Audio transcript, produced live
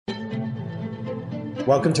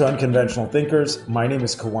Welcome to Unconventional Thinkers. My name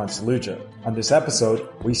is Kawan Saluja. On this episode,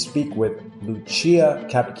 we speak with Lucia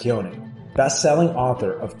Capacchione, best-selling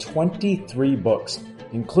author of 23 books,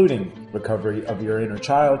 including Recovery of Your Inner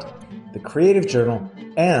Child, The Creative Journal,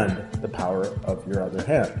 and The Power of Your Other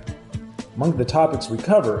Hand. Among the topics we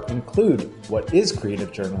cover include what is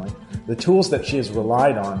creative journaling, the tools that she has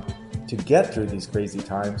relied on to get through these crazy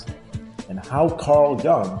times, and how Carl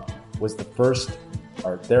Jung was the first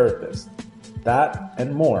art therapist. That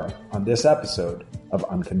and more on this episode of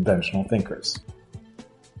Unconventional Thinkers.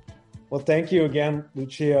 Well, thank you again,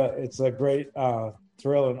 Lucia. It's a great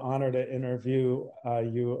thrill and honor to interview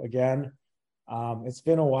you again. It's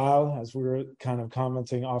been a while, as we were kind of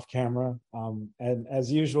commenting off camera. And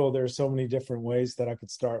as usual, there are so many different ways that I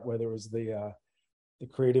could start, whether it was the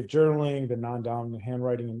creative journaling, the non-dominant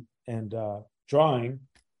handwriting and drawing,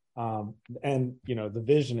 and, the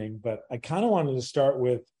visioning. But I kind of wanted to start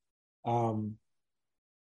with,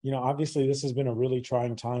 obviously this has been a really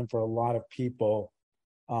trying time for a lot of people.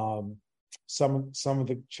 Some of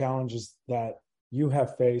the challenges that you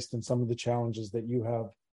have faced and some of the challenges that you have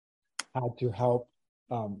had to help,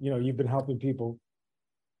 you've been helping people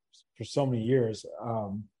for so many years.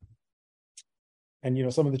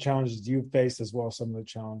 And, some of the challenges you've faced as well, some of the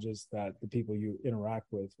challenges that the people you interact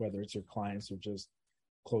with, whether it's your clients or just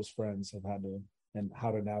close friends, have had to, and how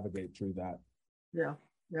to navigate through that. Yeah,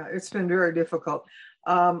 it's been very difficult.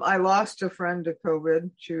 I lost a friend to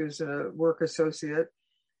COVID. She was a work associate.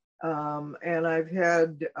 And I've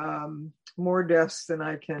had more deaths than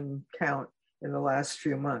I can count in the last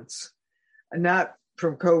few months. Not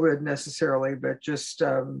from COVID necessarily, but just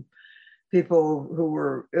people who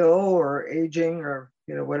were ill or aging or,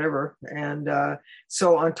 whatever. And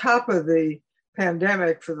so on top of the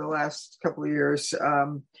pandemic for the last couple of years,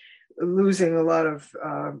 losing a lot of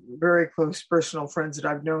very close personal friends that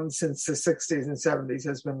I've known since the 60s and 70s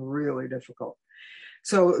has been really difficult.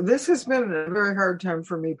 So this has been a very hard time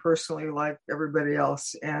for me personally, like everybody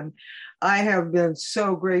else. And I have been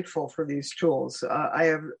so grateful for these tools.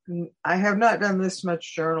 I have not done this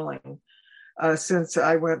much journaling since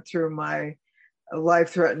I went through my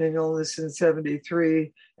life-threatening illness in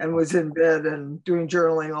 73 and was in bed and doing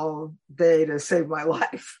journaling all day to save my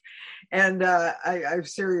life. And I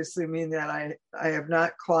seriously mean that. I have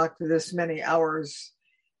not clocked this many hours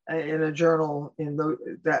in a journal in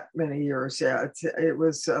that many years. Yeah, it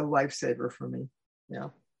was a lifesaver for me. Yeah.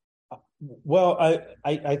 Well,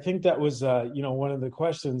 I think that was one of the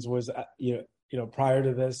questions was prior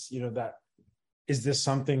to this, that is this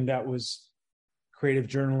something that was creative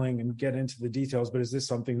journaling, and get into the details, but is this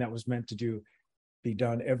something that was meant to be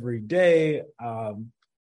done every day?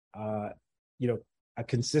 A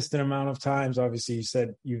consistent amount of times. Obviously, you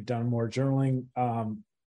said you've done more journaling.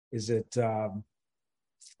 Is it?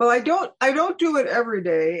 Well, I don't do it every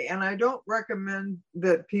day, and I don't recommend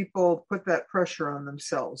that people put that pressure on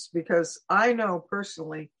themselves, because I know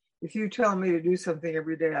personally, if you tell me to do something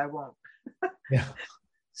every day, I won't. Yeah.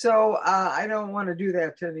 So I don't want to do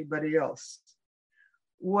that to anybody else.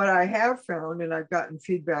 What I have found, and I've gotten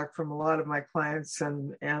feedback from a lot of my clients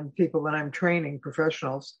and people that I'm training,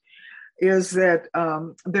 professionals, is that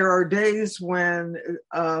there are days when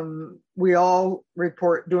we all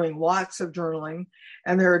report doing lots of journaling,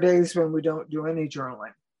 and there are days when we don't do any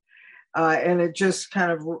journaling. And it just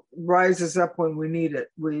kind of rises up when we need it.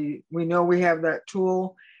 We know we have that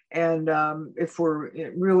tool, and if we're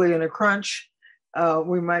really in a crunch,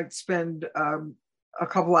 we might spend a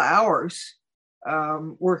couple of hours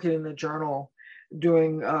working in the journal,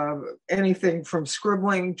 doing anything from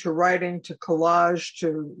scribbling to writing to collage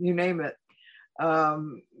to you name it,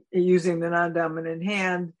 using the non-dominant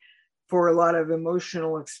hand for a lot of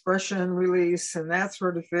emotional expression release and that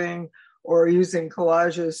sort of thing, or using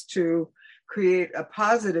collages to create a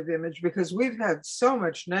positive image, because we've had so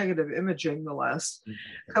much negative imaging the last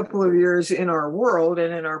couple of years in our world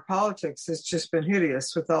and in our politics. It's just been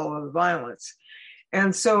hideous with all of the violence.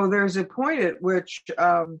 And so there's a point at which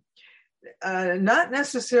not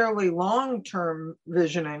necessarily long-term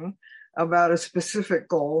visioning about a specific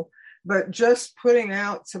goal, but just putting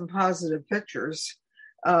out some positive pictures,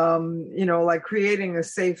 like creating a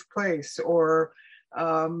safe place, or,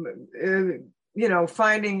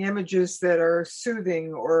 finding images that are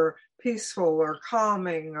soothing or peaceful or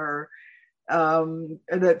calming, or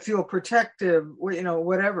that feel protective,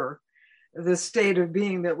 whatever the state of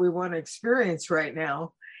being that we want to experience right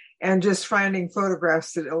now, and just finding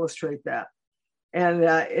photographs that illustrate that. And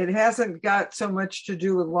it hasn't got so much to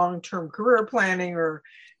do with long-term career planning or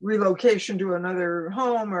relocation to another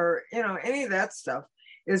home or, any of that stuff.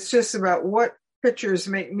 It's just about what pictures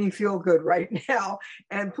make me feel good right now,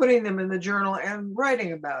 and putting them in the journal and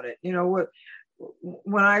writing about it.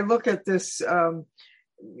 When I look at this,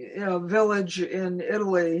 village in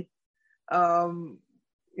Italy, that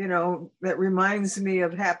reminds me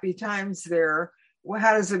of happy times there. Well,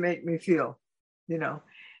 how does it make me feel?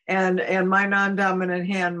 And my non-dominant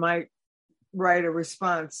hand might write a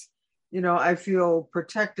response. I feel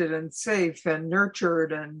protected and safe and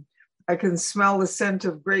nurtured, and I can smell the scent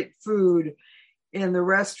of great food in the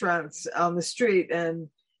restaurants on the street, and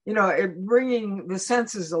it bringing the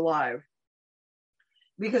senses alive.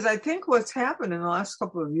 Because I think what's happened in the last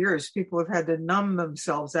couple of years, people have had to numb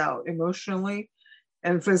themselves out emotionally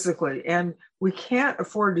and physically, and we can't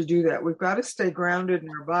afford to do that. We've got to stay grounded in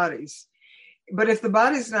our bodies. But if the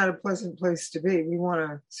body's not a pleasant place to be, we want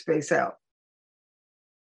to space out.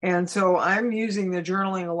 And so I'm using the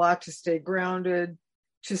journaling a lot to stay grounded,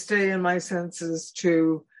 to stay in my senses,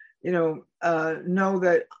 to, know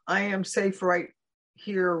that I am safe right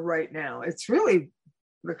here, right now. It's really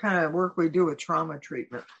the kind of work we do with trauma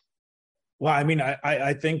treatment. Well, I mean,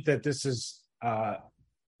 I think that this is, I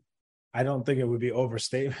don't think it would be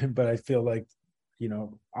overstatement, but I feel like,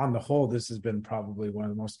 on the whole, this has been probably one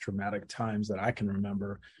of the most traumatic times that I can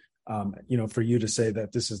remember. For you to say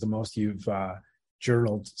that this is the most you've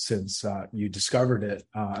journaled since you discovered it,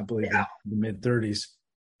 I believe in the mid 30s.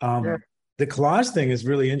 The collage thing is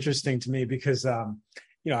really interesting to me because,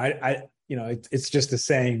 it's just a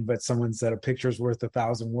saying, but someone said a picture's worth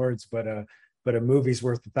 1,000 words, but a movie's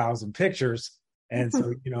worth 1,000 pictures. And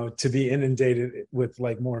so, to be inundated with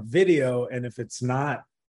like more video, and if it's not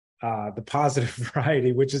the positive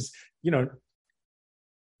variety, which is,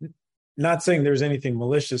 not saying there's anything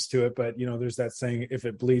malicious to it, but, there's that saying, if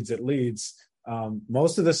it bleeds, it leads.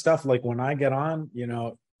 Most of the stuff, like when I get on,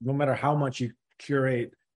 no matter how much you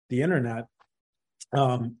curate the internet,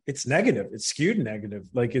 it's negative, it's skewed negative.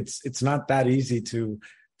 Like it's not that easy to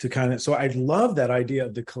kind of, so I love that idea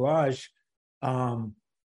of the collage.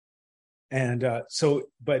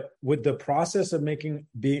 But would the process of making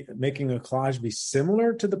a collage be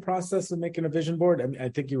similar to the process of making a vision board? I mean, I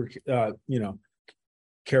think you were,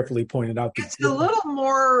 carefully pointed out. It's a little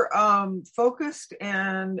more focused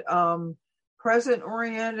and present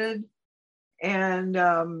oriented, and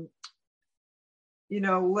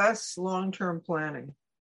less long-term planning.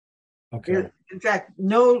 Okay. In fact,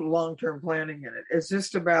 no long-term planning in it. It's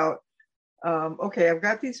just about, okay, I've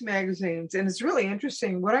got these magazines, and it's really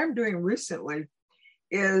interesting. What I'm doing recently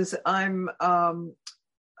is I'm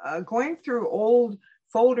going through old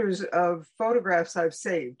folders of photographs I've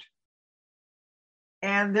saved.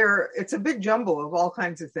 And it's a big jumble of all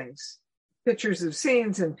kinds of things, pictures of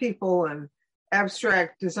scenes and people and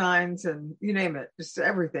abstract designs and you name it, just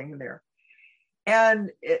everything in there. And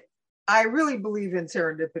I really believe in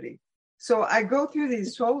serendipity. So I go through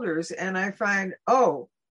these folders and I find, oh,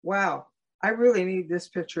 wow, I really need this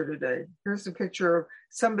picture today. Here's a picture of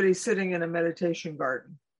somebody sitting in a meditation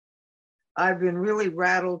garden. I've been really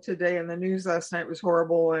rattled today, and the news last night was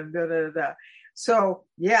horrible, and da da da. So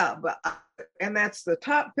yeah, and that's the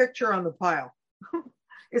top picture on the pile.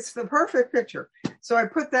 It's the perfect picture. So I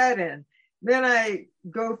put that in. Then I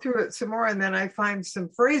go through it some more, and then I find some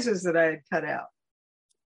phrases that I had cut out.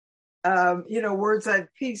 Words like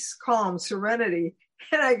peace, calm, serenity.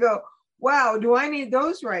 And I go, wow, do I need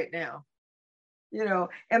those right now?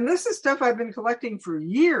 And this is stuff I've been collecting for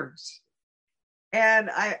years. And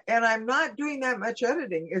I'm not doing that much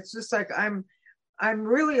editing. It's just like I'm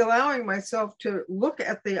really allowing myself to look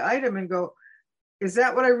at the item and go, is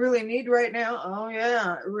that what I really need right now? Oh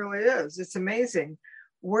yeah, it really is. It's amazing.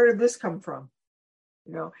 Where did this come from?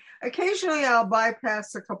 Occasionally I'll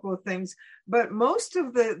bypass a couple of things, but most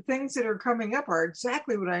of the things that are coming up are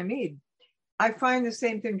exactly what I need. I find the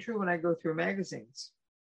same thing true when I go through magazines.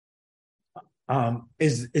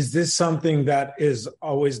 Is this something that is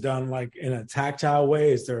always done like in a tactile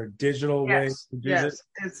way? Is there a digital way to do this?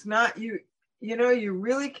 It's not you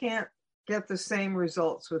really can't get the same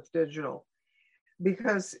results with digital,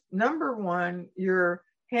 because number one, you're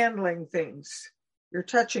handling things, you're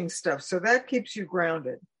touching stuff, so that keeps you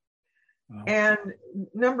grounded. Wow. And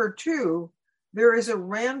number two, there is a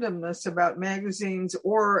randomness about magazines,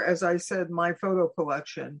 or as I said, my photo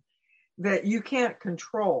collection, that you can't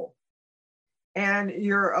control. And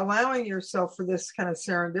you're allowing yourself for this kind of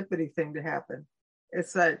serendipity thing to happen.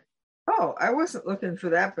 It's like, oh, I wasn't looking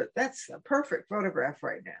for that, but that's a perfect photograph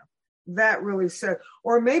right now. That really said,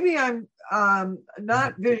 or maybe I'm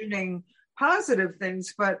not visioning positive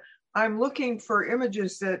things, but I'm looking for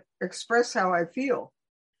images that express how I feel.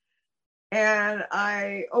 And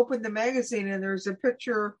I opened the magazine and there's a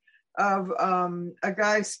picture of a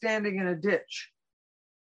guy standing in a ditch.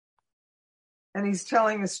 and he's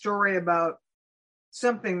telling a story about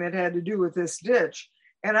something that had to do with this ditch.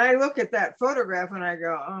 And I look at that photograph and I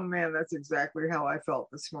go, oh man, that's exactly how I felt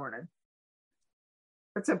this morning.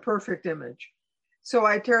 That's a perfect image. So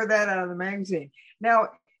I tear that out of the magazine. Now,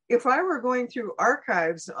 if I were going through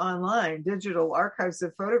archives online, digital archives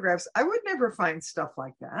of photographs, I would never find stuff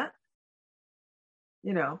like that,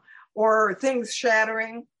 or things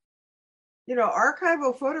shattering.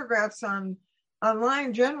 Archival photographs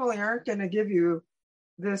online generally aren't going to give you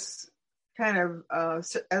this kind of,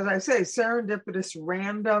 as I say, serendipitous,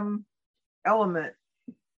 random element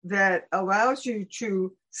that allows you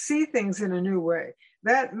to see things in a new way.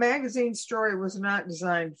 That magazine story was not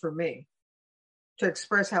designed for me to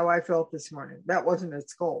express how I felt this morning. That wasn't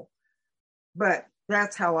its goal. But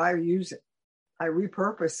that's how I use it. I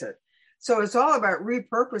repurpose it. So it's all about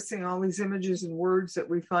repurposing all these images and words that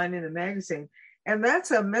we find in a magazine. And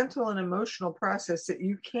that's a mental and emotional process that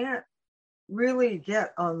you can't really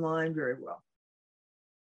get online very well.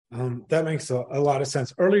 That makes a lot of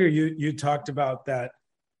sense. Earlier, you talked about that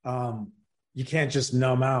you can't just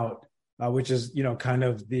numb out, which is, kind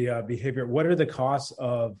of the behavior. What are the costs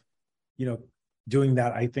of, doing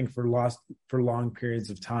that, I think, for long periods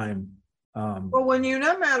of time? Well, when you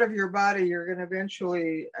numb out of your body, you're going to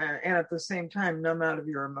eventually, and at the same time, numb out of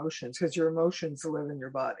your emotions, because your emotions live in your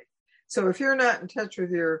body. So if you're not in touch with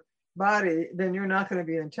your body, then you're not going to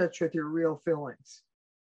be in touch with your real feelings.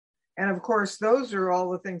 And of course, those are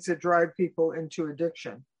all the things that drive people into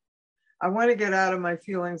addiction. I want to get out of my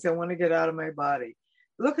feelings. I want to get out of my body.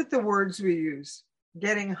 Look at the words we use.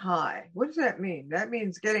 Getting high. What does that mean? That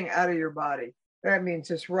means getting out of your body. That means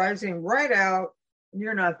just rising right out and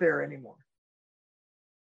you're not there anymore.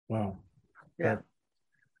 Wow. Yeah.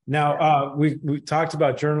 Now, we talked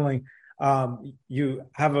about journaling. You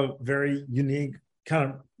have a very unique, kind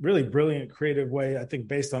of really brilliant, creative way, I think,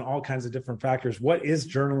 based on all kinds of different factors. What is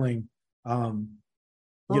journaling?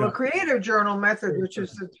 The creative journal method, which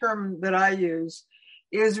is the term that I use,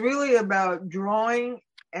 is really about drawing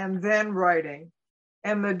and then writing.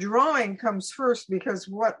 And the drawing comes first because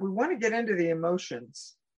we want to get into the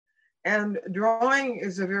emotions. And drawing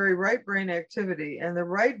is a very right brain activity. And the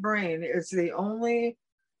right brain is the only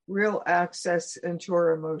real access into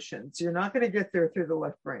our emotions. You're not going to get there through the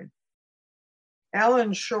left brain.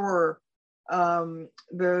 Alan Shore,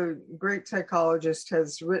 the great psychologist,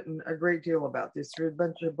 has written a great deal about this, a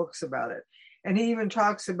bunch of books about it. And he even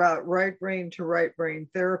talks about right brain to right brain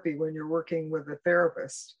therapy when you're working with a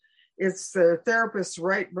therapist. It's the therapist's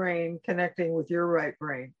right brain connecting with your right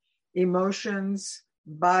brain. Emotions,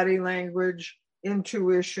 body language,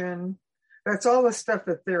 intuition, that's all the stuff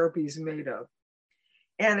that therapy is made of.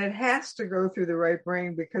 And it has to go through the right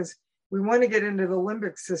brain because we want to get into the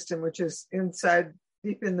limbic system, which is inside,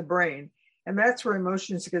 deep in the brain. And that's where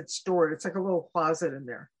emotions get stored. It's like a little closet in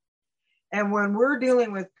there. And when we're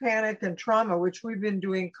dealing with panic and trauma, which we've been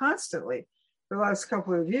doing constantly for the last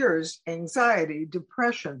couple of years, anxiety,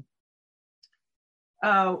 depression,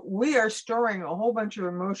 we are storing a whole bunch of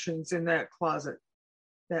emotions in that closet,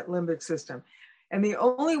 that limbic system. And the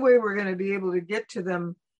only way we're going to be able to get to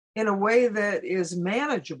them in a way that is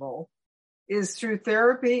manageable is through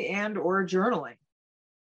therapy and or journaling.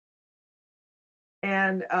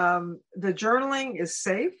 And the journaling is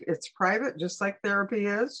safe. It's private, just like therapy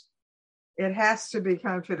is. It has to be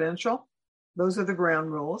confidential. Those are the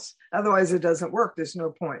ground rules. Otherwise, it doesn't work. There's no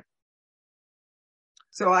point.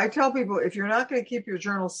 So I tell people, if you're not going to keep your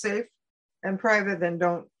journal safe and private, then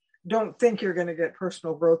don't think you're going to get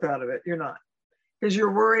personal growth out of it. You're not. Because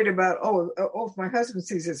you're worried about, if my husband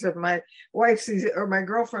sees this, if my wife sees it, or my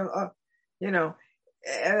girlfriend, I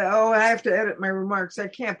have to edit my remarks. I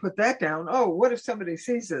can't put that down. Oh, what if somebody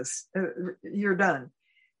sees this? You're done.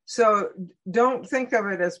 So don't think of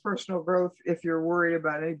it as personal growth if you're worried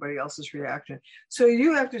about anybody else's reaction. So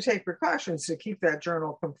you have to take precautions to keep that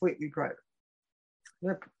journal completely private.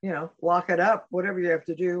 Lock it up, whatever you have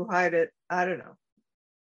to do, hide it. I don't know.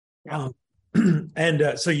 Yeah.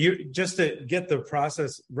 And so you, just to get the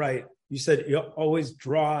process right, you said you always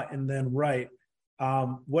draw and then write.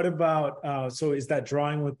 What about, so is that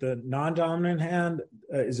drawing with the non-dominant hand?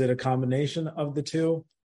 Is it a combination of the two?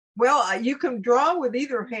 Well, you can draw with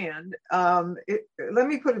either hand. Let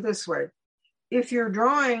me put it this way. If you're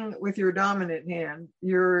drawing with your dominant hand,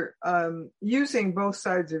 you're using both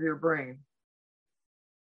sides of your brain.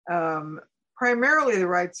 Primarily the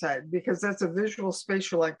right side, because that's a visual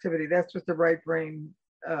spatial activity. That's what the right brain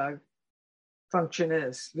function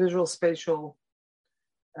is, visual spatial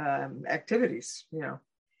activities,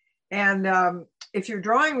 And if you're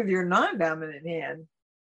drawing with your non-dominant hand,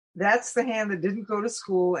 that's the hand that didn't go to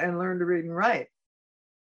school and learn to read and write.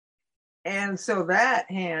 And so that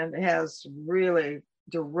hand has really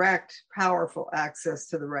direct, powerful access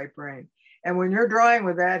to the right brain. And when you're drawing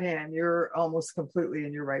with that hand, you're almost completely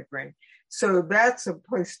in your right brain. So that's a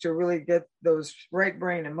place to really get those right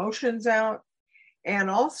brain emotions out, and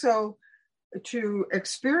also to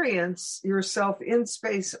experience yourself in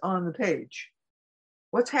space on the page.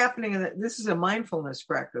 What's happening in this is a mindfulness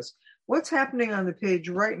practice. What's happening on the page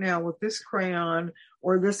right now with this crayon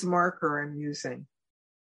or this marker I'm using?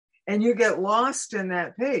 And you get lost in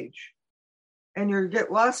that page, and you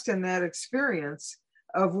get lost in that experience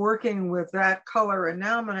of working with that color. And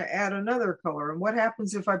now I'm going to add another color. And what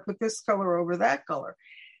happens if I put this color over that color?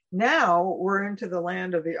 Now we're into the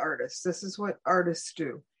land of the artist. This is what artists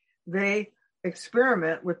do. They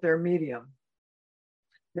experiment with their medium.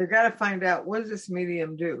 They've got to find out, what does this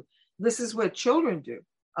medium do? This is what children do.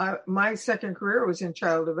 My second career was in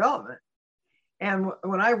child development. And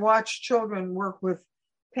when I watch children work with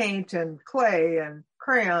paint and clay and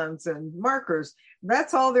crayons and markers,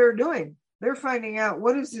 that's all they're doing. They're finding out,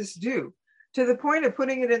 what does this do? To the point of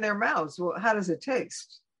putting it in their mouths. Well, how does it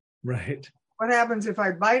taste? Right. What happens if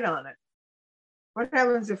I bite on it? What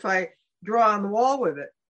happens if I draw on the wall with it?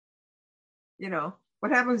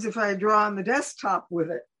 What happens if I draw on the desktop with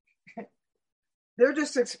it? They're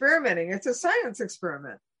just experimenting. It's a science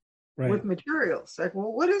experiment with materials. Like,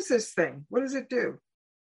 well, what is this thing? What does it do?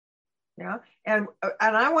 Yeah. And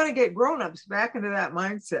I want to get grown-ups back into that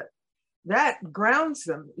mindset. That grounds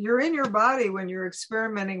them. You're in your body when you're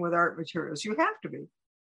experimenting with art materials. You have to be.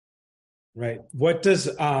 Right. What does,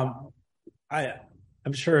 I'm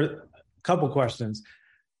sure, a couple questions.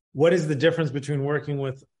 What is the difference between working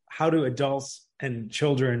with, how do adults and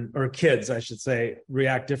children, or kids, I should say,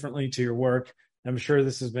 react differently to your work? I'm sure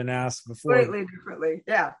this has been asked before. Completely differently.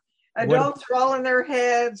 Yeah. Adults are all in their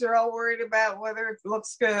heads. They're all worried about whether it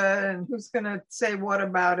looks good and who's going to say what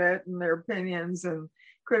about it, and their opinions and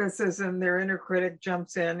criticism. Their inner critic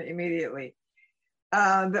jumps in immediately.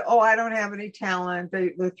 I don't have any talent.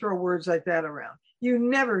 They throw words like that around. You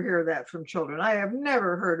never hear that from children. I have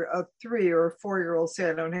never heard a 3 or 4-year-old say,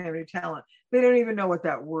 I don't have any talent. They don't even know what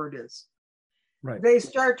that word is. Right. They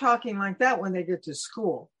start talking like that when they get to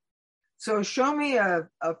school. So show me a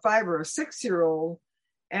 5 or a 6-year-old,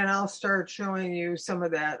 and I'll start showing you some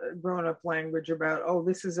of that grown-up language about, oh,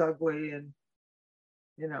 this is ugly, and,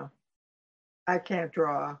 I can't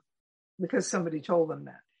draw because somebody told them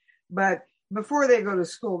that. But before they go to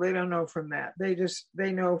school, they don't know from that.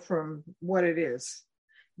 They know from what it is.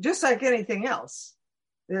 Just like anything else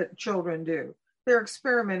that children do. They're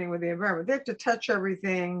experimenting with the environment. They have to touch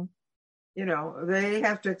everything. They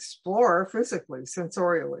have to explore physically,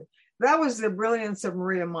 sensorially. That was the brilliance of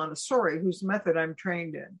Maria Montessori, whose method I'm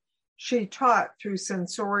trained in. She taught through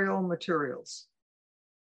sensorial materials.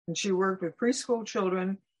 And she worked with preschool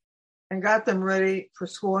children and got them ready for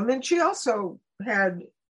school. And then she also had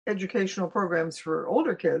educational programs for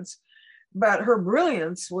older kids. But her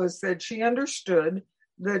brilliance was that she understood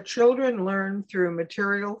that children learn through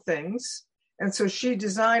material things. And so she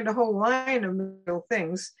designed a whole line of material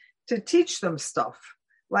things to teach them stuff,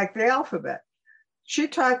 like the alphabet. She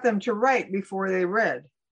taught them to write before they read,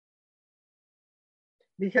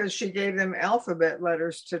 because she gave them alphabet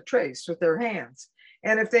letters to trace with their hands.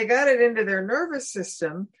 And if they got it into their nervous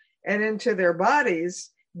system and into their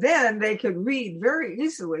bodies, then they could read very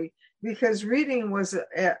easily, because reading was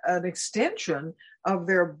an extension of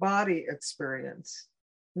their body experience,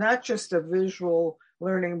 not just a visual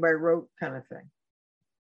learning by rote kind of thing.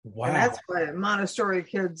 Wow. And that's why Montessori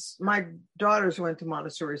kids, my daughters went to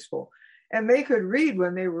Montessori school, and they could read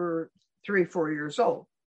when they were 3-4 years old.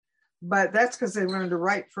 But that's because they learned to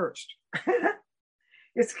write first.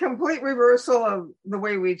 It's a complete reversal of the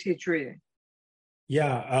way we teach reading.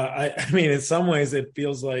 Yeah. I mean, in some ways it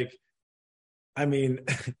feels like,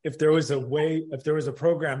 if there was a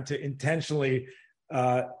program to intentionally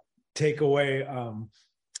take away,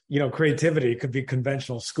 creativity, it could be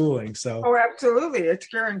conventional schooling. So. Oh, absolutely. It's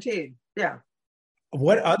guaranteed. Yeah.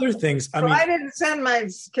 What other things? I didn't send my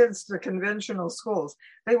kids to conventional schools.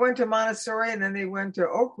 They went to Montessori, and then they went to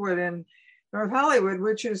Oakwood in North Hollywood,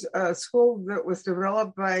 which is a school that was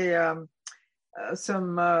developed by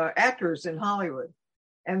some actors in Hollywood.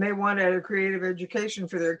 And they wanted a creative education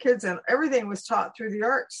for their kids, and everything was taught through the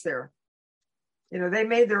arts there. They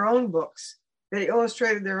made their own books. They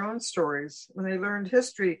illustrated their own stories. When they learned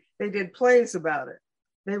history, they did plays about it.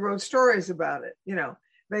 They wrote stories about it.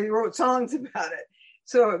 They wrote songs about it.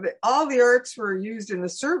 So all the arts were used in the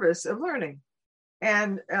service of learning.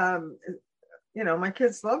 And, my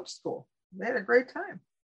kids loved school. They had a great time.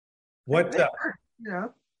 What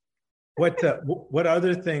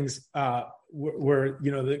other things where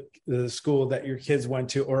the school that your kids went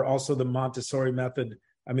to, or also the Montessori method.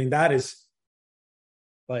 I mean, that is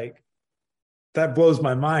like, that blows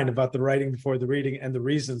my mind about the writing before the reading and the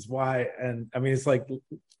reasons why. And I mean, it's like,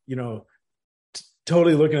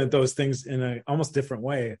 totally looking at those things in a almost different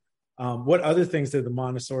way. What other things did the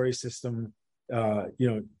Montessori system,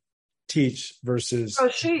 teach versus? So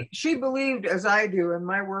she believed, as I do, and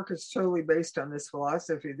my work is totally based on this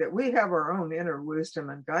philosophy, that we have our own inner wisdom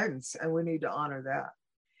and guidance, and we need to honor that.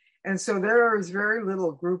 And so there is very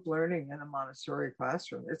little group learning in a Montessori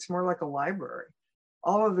classroom. It's more like a library.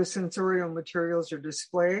 All of the sensorial materials are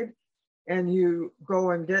displayed, and you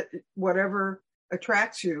go and get whatever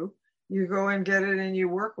attracts you. You go and get it and you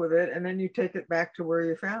work with it, and then you take it back to where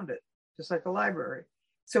you found it, just like a library.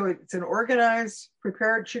 So it's an organized,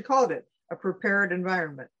 prepared, she called it a prepared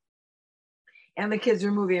environment. And the kids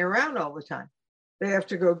are moving around all the time. They have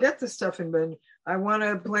to go get the stuff and then, I want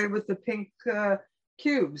to play with the pink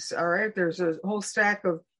cubes. All right. There's a whole stack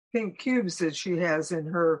of pink cubes that she has in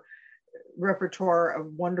her repertoire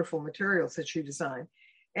of wonderful materials that she designed.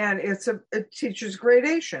 And it teaches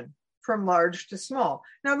gradation from large to small.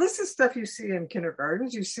 Now, this is stuff you see in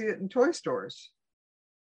kindergartens. You see it in toy stores.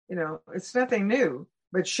 It's nothing new.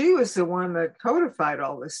 But she was the one that codified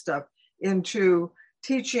all this stuff into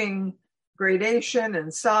teaching gradation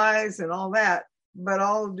and size and all that, but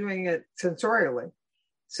all doing it sensorially.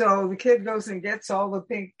 So the kid goes and gets all the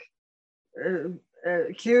pink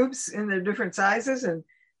cubes in their different sizes and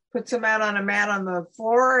puts them out on a mat on the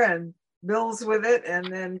floor and builds with it, and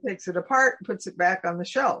then takes it apart and puts it back on the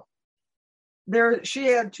shelf. She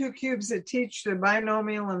had 2 cubes that teach the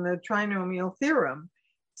binomial and the trinomial theorem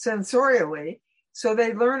sensorially. So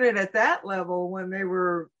they learn it at that level when they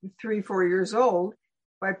were 3-4 years old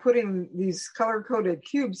by putting these color-coded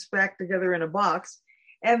cubes back together in a box.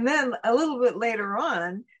 And then a little bit later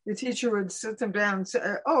on, the teacher would sit them down and say,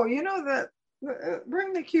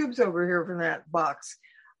 bring the cubes over here from that box.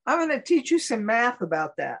 I'm going to teach you some math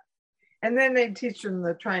about that. And then they teach them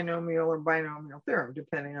the trinomial or binomial theorem,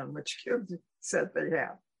 depending on which cube set they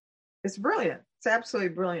have. It's brilliant. It's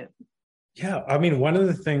absolutely brilliant. Yeah. I mean, one of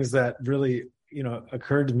the things that really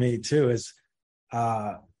occurred to me too is,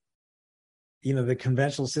 the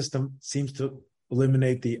conventional system seems to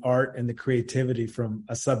eliminate the art and the creativity from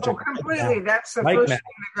a subject. Oh, completely. That's the first thing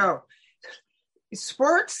to go.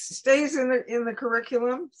 Sports stays in the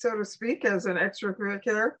curriculum, so to speak, as an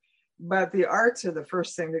extracurricular, but the arts are the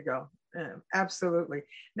first thing to go. Absolutely.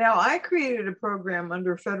 Now, I created a program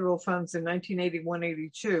under federal funds in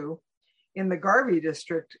 1981-82 in the Garvey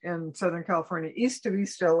district in Southern California, east of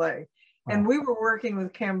East LA. And we were working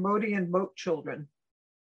with Cambodian boat children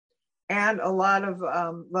and a lot of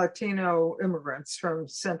Latino immigrants from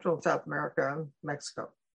Central and South America and Mexico.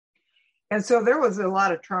 And so there was a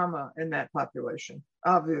lot of trauma in that population.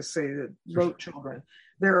 Obviously, the boat children,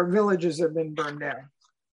 their villages have been burned down.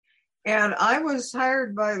 And I was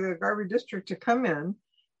hired by the Garvey district to come in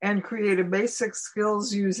and create a basic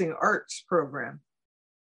skills using arts program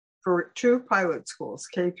for 2 pilot schools,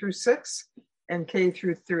 K-6 and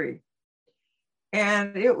K-3.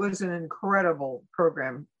 And it was an incredible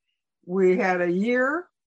program. We had a year.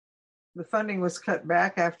 The funding was cut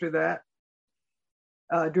back after that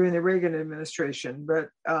during the Reagan administration, but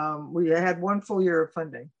we had 1 full year of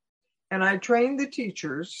funding. And I trained the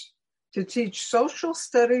teachers to teach social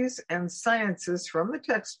studies and sciences from the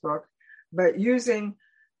textbook, but using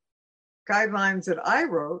guidelines that I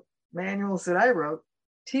wrote, manuals that I wrote,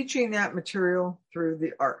 teaching that material through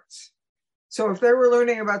the arts. So if they were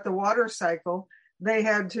learning about the water cycle, they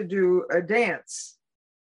had to do a dance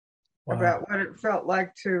about what it felt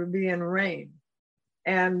like to be in rain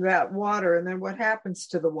and that water, and then what happens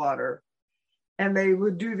to the water. And they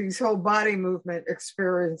would do these whole body movement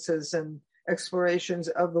experiences and explorations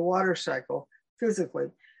of the water cycle physically.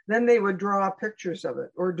 Then they would draw pictures of it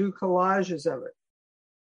or do collages of it.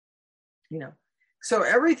 So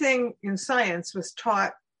everything in science was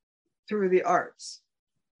taught through the arts.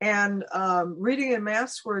 And reading and math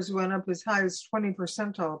scores went up as high as 20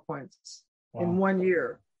 percentile points in 1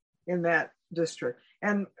 year in that district.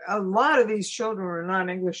 And a lot of these children were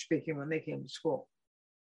non-English speaking when they came to school.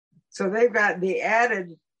 So they've got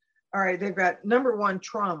they've got number 1,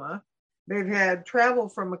 trauma. They've had travel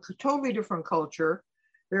from a totally different culture.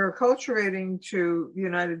 They're acculturating to the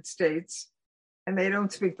United States, and they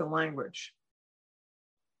don't speak the language.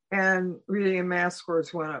 And reading and math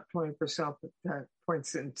scores went up 20%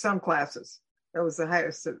 points in some classes. That was the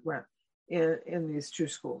highest that went in these 2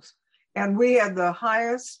 schools. And we had the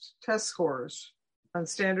highest test scores on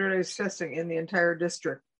standardized testing in the entire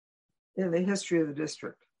district, in the history of the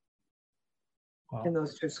district, in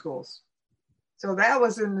those 2 schools. So that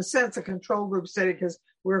was, in a sense, a control group study because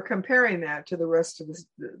we're comparing that to the rest of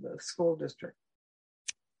the school district.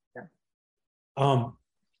 Yeah.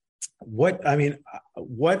 What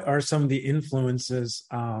are some of the influences,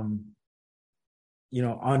 on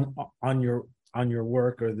your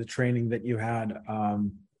work or the training that you had,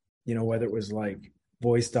 whether it was like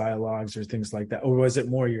voice dialogues or things like that, or was it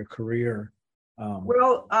more your career?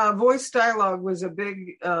 Voice dialogue was a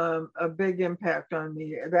big impact on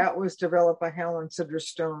me. That was developed by Hal and Sidra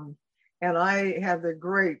Stone, and I had the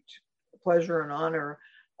great pleasure and honor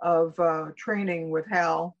of training with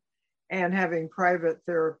Hal and having private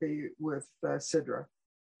therapy with Sidra.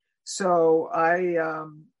 So I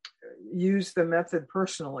used the method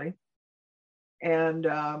personally and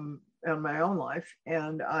in my own life,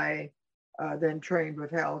 and I then trained with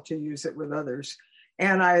Hal to use it with others.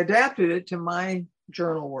 And I adapted it to my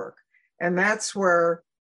journal work. And that's where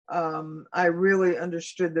I really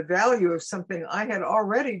understood the value of something I had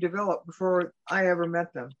already developed before I ever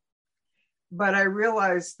met them. But I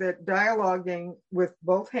realized that dialoguing with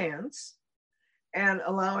both hands and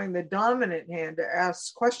allowing the dominant hand to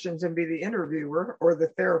ask questions and be the interviewer or the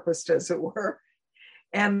therapist, as it were,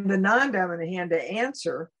 and the non-dominant hand to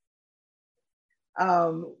answer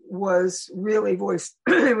was really voice.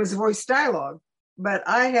 It was voice dialogue. But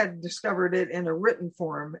I had discovered it in a written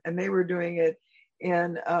form, and they were doing it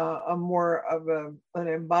in a more of an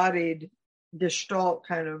embodied Gestalt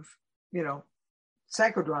kind of,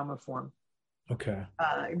 psychodrama form. Okay.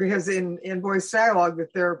 Because in voice dialogue, the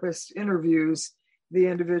therapist interviews the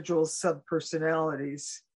individual's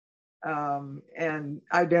subpersonalities and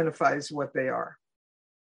identifies what they are.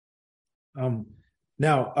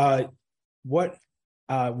 Now, what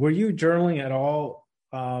were you journaling at all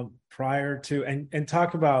prior to, and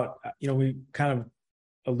talk about, we kind of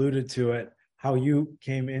alluded to it, how you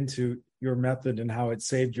came into your method and how it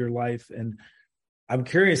saved your life. And I'm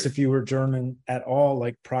curious if you were journaling at all,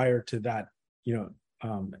 like prior to that,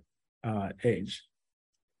 age.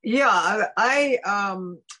 Yeah, I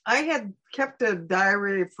had kept a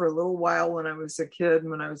diary for a little while when I was a kid,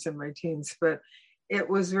 when I was in my teens, but it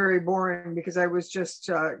was very boring because I was just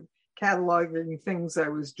cataloging things I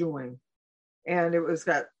was doing. And it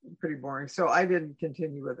got pretty boring. So I didn't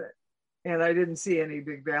continue with it. And I didn't see any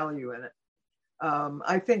big value in it.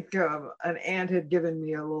 I think an aunt had given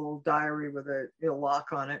me a little diary with a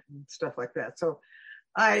lock on it and stuff like that. So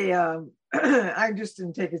I I just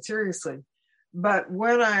didn't take it seriously. But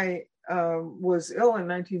when I was ill in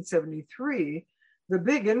 1973, the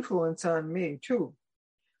big influence on me too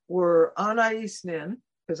were Anais Nin,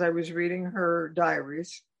 because I was reading her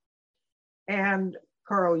diaries, and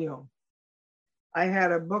Carl Jung. I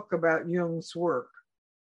had a book about Jung's work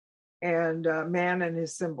and Man and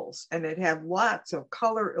His Symbols, and it had lots of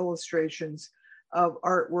color illustrations of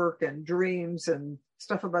artwork and dreams and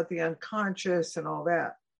stuff about the unconscious and all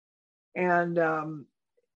that. And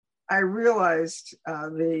I realized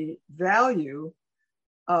the value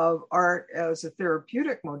of art as a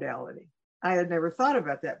therapeutic modality. I had never thought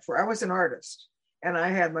about that before. I was an artist, and I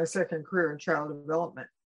had my second career in child development.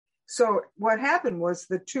 So what happened was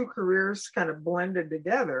the two careers kind of blended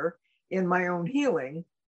together in my own healing.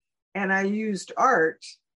 And I used art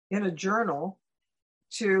in a journal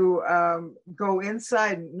to go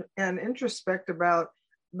inside and introspect about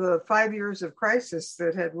the 5 years of crisis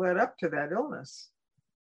that had led up to that illness.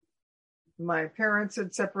 My parents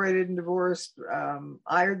had separated and divorced.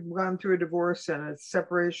 I had gone through a divorce, and a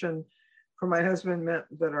separation from my husband meant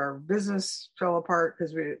that our business fell apart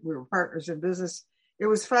because we were partners in business. It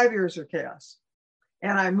was 5 years of chaos.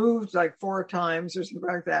 And I moved like 4 times or something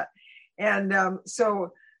like that. And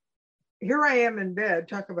so here I am in bed,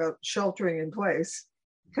 talk about sheltering in place,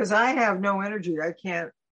 because I have no energy. I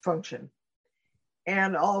can't function.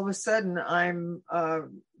 And all of a sudden, I'm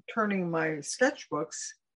turning my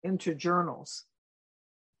sketchbooks into journals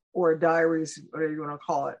or diaries, whatever you want to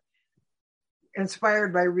call it,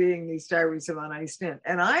 inspired by reading these diaries of Anais Nin.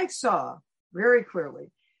 And I saw very clearly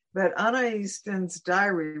that Anais Nin's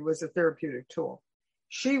diary was a therapeutic tool.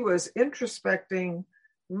 She was introspecting,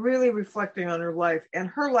 really reflecting on her life, and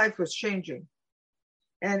her life was changing.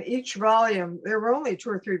 And each volume, there were only 2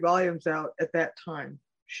 or 3 volumes out at that time.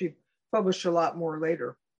 She published a lot more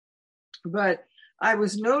later. But I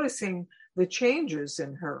was noticing the changes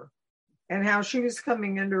in her and how she was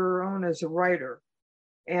coming into her own as a writer,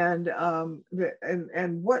 and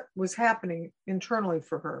what was happening internally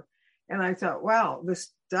for her. And I thought, wow,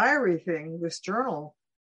 this diary thing, this journal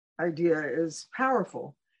idea is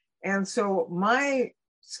powerful. And so my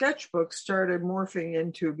sketchbook started morphing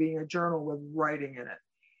into being a journal with writing in it.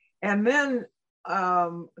 And then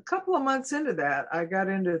a couple of months into that, I got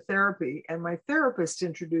into therapy, and my therapist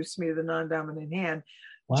introduced me to the non-dominant hand,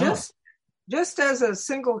 Wow. just as a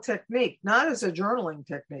single technique, not as a journaling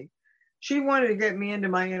technique. She wanted to get me into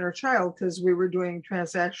my inner child because we were doing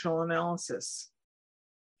transactional analysis.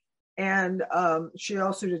 And she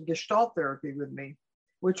also did Gestalt therapy with me,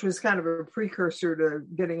 which was kind of a precursor to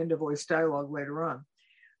getting into voice dialogue later on.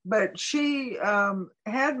 But she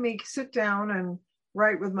had me sit down and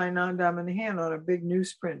write with my non-dominant hand on a big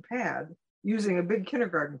newsprint pad using a big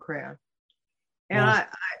kindergarten crayon. And wow.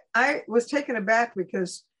 I was taken aback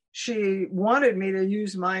because she wanted me to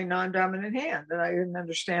use my non-dominant hand, and I didn't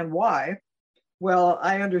understand why. Well,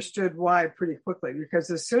 I understood why pretty quickly, because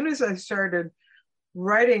as soon as I started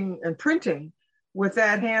writing and printing with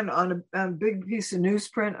that hand on a big piece of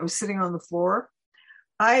newsprint, I was sitting on the floor,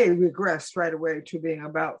 I regressed right away to being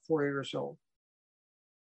about 4 years old,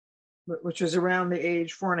 which is around the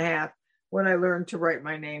age 4.5 when I learned to write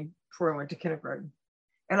my name before I went to kindergarten.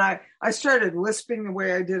 And I started lisping the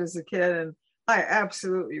way I did as a kid, and I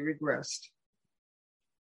absolutely regressed.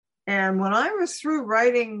 And when I was through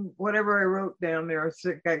writing whatever I wrote down there,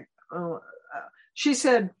 she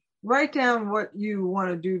said, write down what you want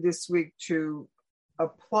to do this week to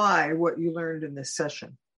apply what you learned in this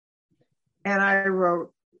session. And I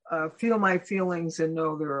wrote, feel my feelings and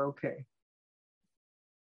know they're okay.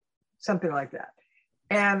 Something like that.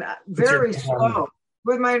 And very slow.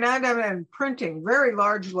 With my non-dominant printing, very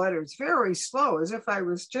large letters, very slow, as if I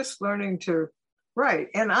was just learning to write.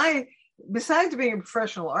 And I, besides being a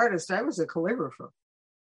professional artist, I was a calligrapher.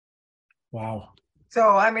 Wow.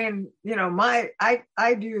 So, I mean, you know,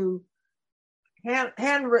 I do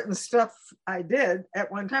handwritten stuff I did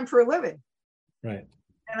at one time for a living. Right.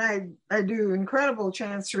 And I do incredible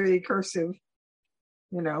chancery, cursive,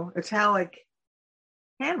 you know, italic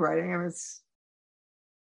handwriting. I mean,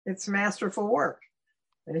 it's masterful work.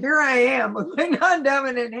 And here I am with my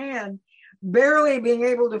non-dominant hand, barely being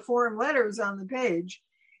able to form letters on the page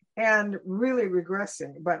and really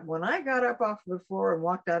regressing. But when I got up off the floor and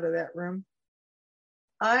walked out of that room,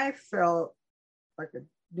 I felt like a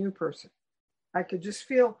new person. I could just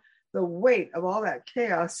feel the weight of all that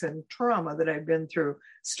chaos and trauma that I'd been through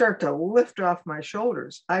start to lift off my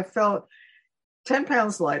shoulders. I felt 10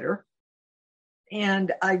 pounds lighter,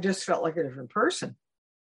 and I just felt like a different person.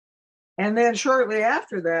 And then shortly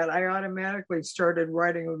after that, I automatically started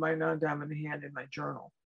writing with my non-dominant hand in my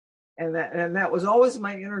journal. And that was always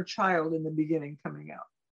my inner child in the beginning coming out.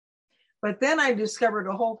 But then I discovered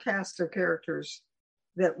a whole cast of characters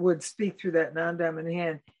that would speak through that non-dominant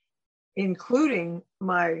hand, including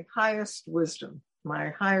my highest wisdom, my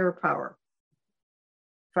higher power.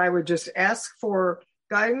 If I would just ask for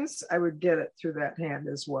guidance, I would get it through that hand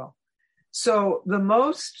as well. So the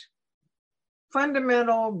most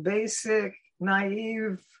fundamental, basic,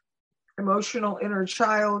 naive, emotional inner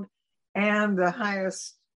child, and the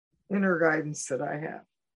highest inner guidance that I have,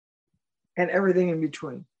 and everything in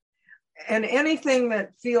between. And anything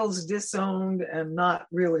that feels disowned and not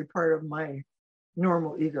really part of my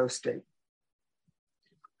normal ego state.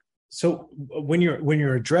 So when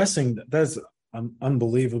you're addressing that's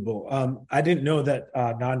unbelievable. I didn't know that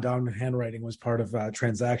non-dominant handwriting was part of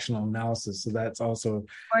transactional analysis. So that's also.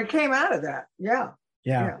 I came out of that. Yeah.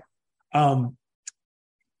 Yeah.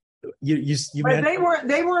 You but they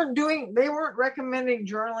weren't recommending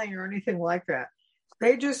journaling or anything like that.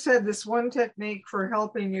 They just said this one technique for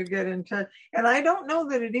helping you get in touch. And I don't know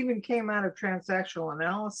that it even came out of transactional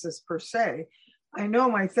analysis per se. I know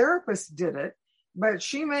my therapist did it, but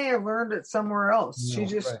she may have learned it somewhere else. No, she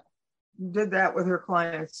just did that with her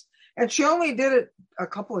clients. And she only did it a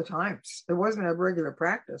couple of times. It wasn't a regular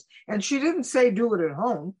practice. And she didn't say do it at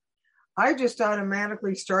home. I just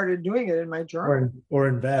automatically started doing it in my journal. Or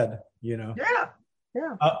in bed, you know.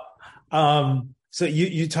 Yeah. So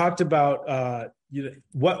you talked about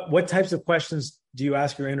what types of questions do you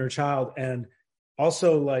ask your inner child, and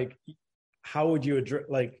also like how would you address,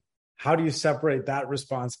 like how do you separate that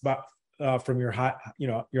response from your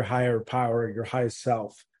higher power, your highest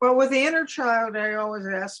self? Well, with the inner child, I always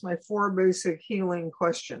ask my 4 basic healing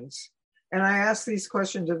questions. And I ask these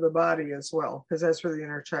questions of the body as well, because that's where the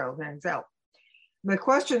inner child hangs out. The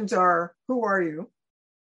questions are, who are you?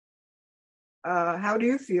 How do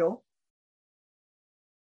you feel?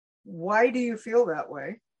 Why do you feel that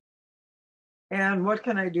way? And what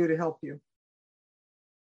can I do to help you?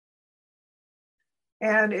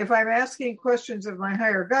 And if I'm asking questions of my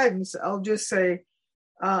higher guidance, I'll just say,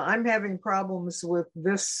 I'm having problems with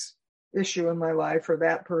this issue in my life, or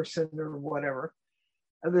that person, or whatever,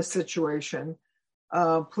 the situation.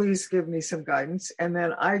 Please give me some guidance. And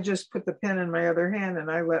then I just put the pen in my other hand and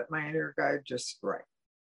I let my inner guide just write.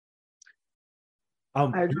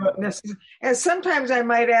 I don't necessarily, and sometimes I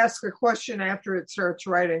might ask a question after it starts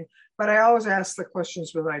writing, but I always ask the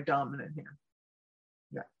questions with my dominant hand.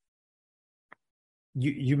 Yeah.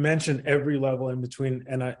 You mentioned every level in between,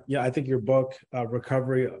 and I think your book,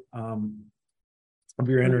 Recovery of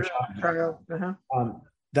Your Inner Child,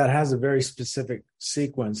 that has a very specific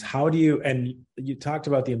sequence. How do you, and you talked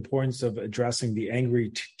about the importance of addressing the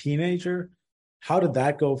angry teenager. How did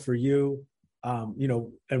that go for you?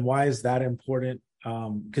 And why is that important?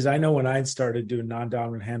 Because I know when I started doing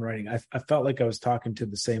non-dominant handwriting, I felt like I was talking to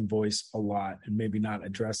the same voice a lot and maybe not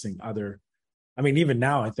addressing other. I mean, even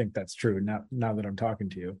now, I think that's true. Now that I'm talking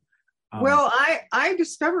to you. Well, I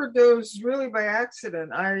discovered those really by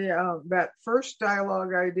accident. That first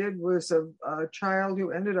dialogue I did was a child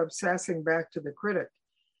who ended up sassing back to the critic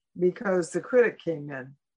because the critic came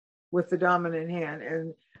in with the dominant hand,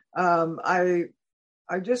 and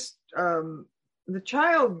the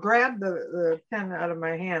child grabbed the pen out of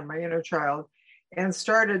my hand, my inner child, and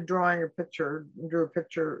started drawing a picture. Drew a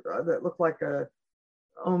picture that looked like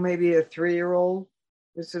maybe a 3-year-old.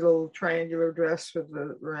 This little triangular dress with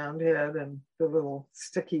the round head and the little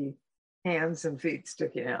sticky hands and feet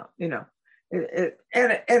sticking out.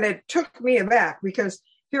 It took me aback because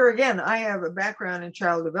here again, I have a background in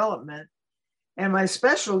child development, and my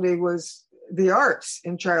specialty was the arts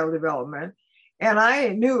in child development. And I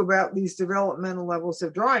knew about these developmental levels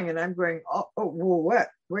of drawing, and I'm going, what?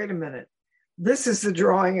 Wait a minute. This is the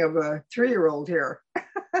drawing of a 3-year-old here.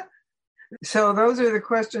 So those are the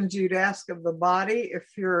questions you'd ask of the body if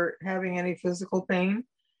you're having any physical pain,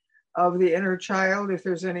 of the inner child if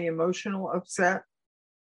there's any emotional upset.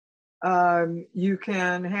 You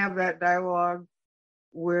can have that dialogue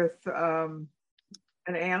with an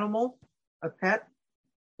animal, a pet.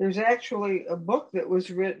 There's actually a book that was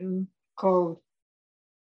written called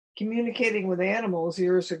Communicating with Animals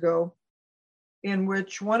years ago, in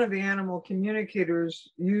which one of the animal communicators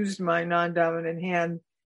used my non-dominant hand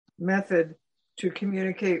method to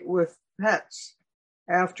communicate with pets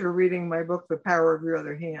after reading my book, The Power of Your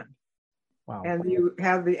Other Hand. Wow. And you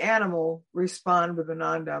have the animal respond with a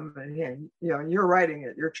non-dominant hand. You're writing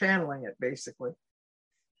it, you're channeling it, basically.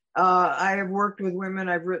 I have worked with women.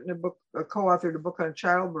 I've written a book, co-authored a book on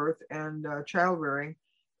childbirth and child rearing,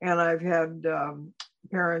 and I've had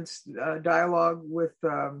parents dialogue with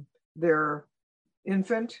their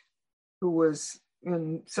infant who was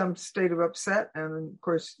in some state of upset. And of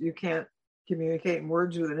course, you can't communicate in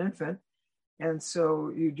words with an infant. And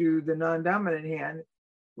so you do the non-dominant hand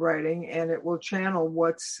writing, and it will channel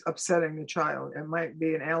what's upsetting the child. It might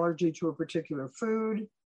be an allergy to a particular food,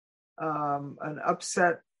 an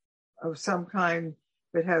upset of some kind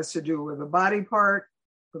that has to do with a body part,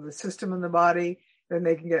 with a system in the body. Then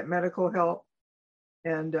they can get medical help.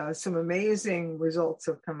 And some amazing results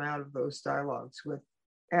have come out of those dialogues with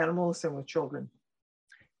animals and with children.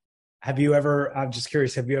 Have you ever, I'm just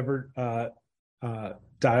curious, have you ever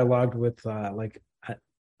dialogued with like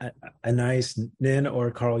Anais Nin or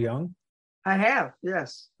Carl Jung? I have,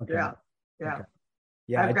 yes. Okay. Yeah. Okay.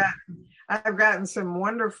 Yeah. I've gotten some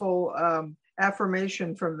wonderful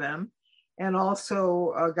affirmation from them, and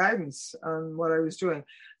also guidance on what I was doing.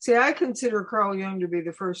 See, I consider Carl Jung to be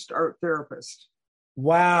the first art therapist.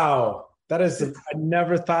 Wow. That is, I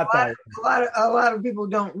never thought that. A lot of people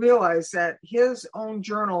don't realize that his own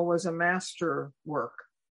journal was a master work,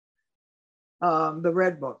 the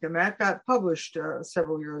Red Book, and that got published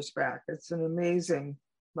several years back. It's an amazing,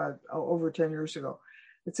 about over 10 years ago.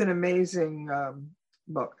 It's an amazing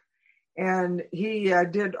book. And he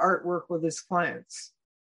did artwork with his clients.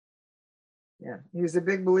 Yeah, he was a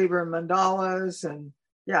big believer in mandalas, and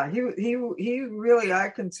yeah, he really, I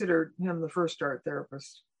considered him the first art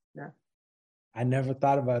therapist. Yeah. I never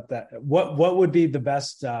thought about that. What would be the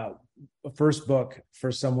best first book for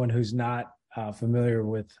someone who's not familiar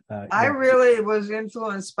with? I really was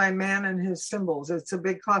influenced by Man and His Symbols. It's a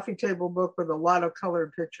big coffee table book with a lot of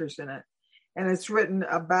colored pictures in it, and it's written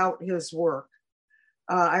about his work.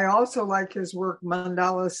 I also like his work,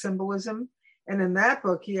 Mandala Symbolism, and in that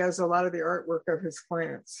book, he has a lot of the artwork of his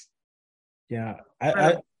clients. Yeah,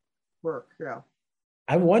 I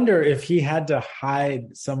wonder if he had to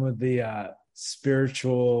hide some of the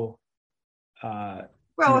spiritual.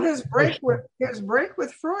 Well, his break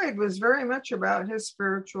with Freud was very much about his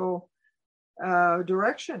spiritual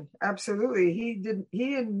direction. Absolutely,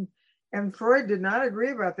 he and Freud did not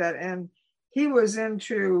agree about that, and he was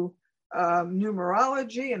into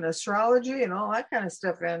numerology and astrology and all that kind of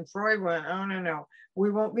stuff. And Freud went, "Oh no,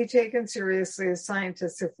 we won't be taken seriously as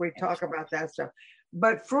scientists if we talk about that stuff."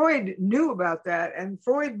 But Freud knew about that, and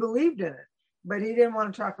Freud believed in it, but he didn't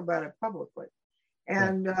want to talk about it publicly.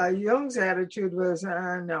 And Jung's attitude was,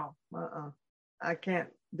 no, I can't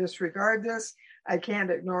disregard this. I can't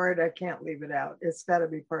ignore it. I can't leave it out. It's got to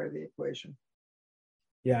be part of the equation.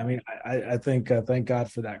 Yeah, I mean, I think thank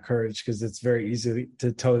God for that courage, because it's very easy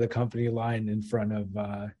to toe the company line in front of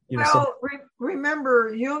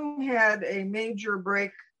remember, Jung had a major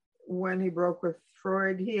break when he broke with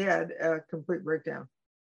Freud. He had a complete breakdown.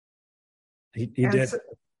 He did.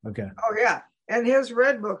 Okay. Oh yeah, and his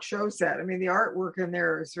Red Book shows that. I mean, the artwork in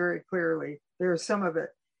there is very clearly, there's some of it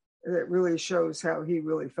that really shows how he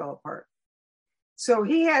really fell apart. So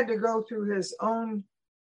he had to go through his own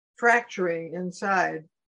fracturing inside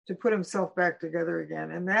to put himself back together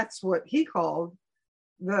again. And that's what he called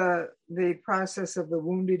the process of the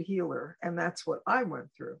wounded healer. And that's what I went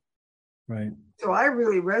through. Right. So I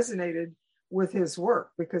really resonated with his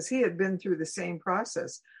work because he had been through the same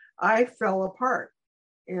process. I fell apart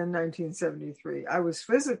in 1973. I was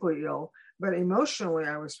physically ill, but emotionally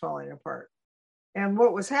I was falling apart. And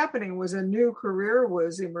what was happening was a new career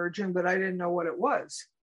was emerging, but I didn't know what it was.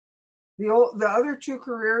 The other two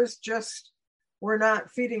careers just were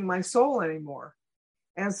not feeding my soul anymore.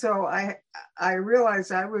 And so I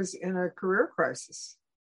realized I was in a career crisis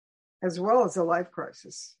as well as a life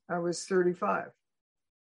crisis. I was 35.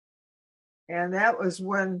 And that was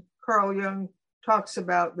when Carl Jung talks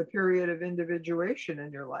about the period of individuation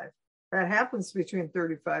in your life. That happens between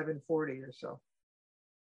 35 and 40 or so.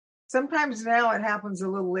 Sometimes now it happens a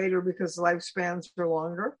little later because lifespans are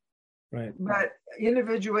longer. Right. But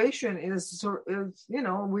individuation is,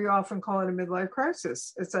 we often call it a midlife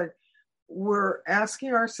crisis. It's like we're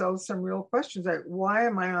asking ourselves some real questions like, why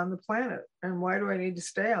am I on the planet? And why do I need to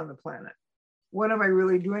stay on the planet? What am I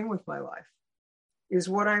really doing with my life? Is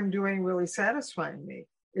what I'm doing really satisfying me?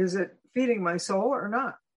 Is it feeding my soul or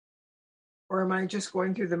not? Or am I just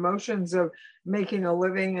going through the motions of making a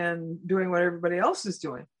living and doing what everybody else is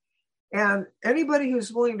doing? And anybody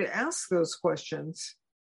who's willing to ask those questions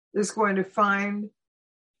is going to find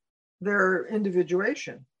their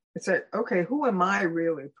individuation. It's like, okay, who am I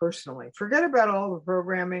really personally? Forget about all the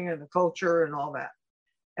programming and the culture and all that,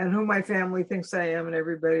 and who my family thinks I am and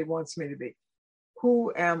everybody wants me to be.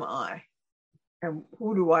 Who am I? And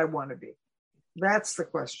who do I want to be? That's the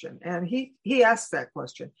question. And he asked that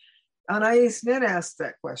question. Anais Nin asked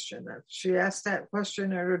that question. She asked that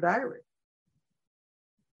question in her diary.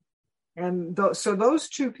 And so those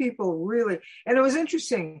two people really, and it was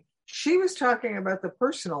interesting. She was talking about the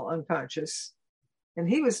personal unconscious, and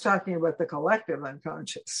he was talking about the collective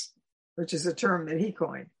unconscious, which is a term that he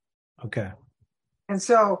coined. Okay. And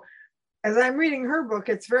so as I'm reading her book,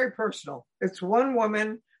 it's very personal. It's one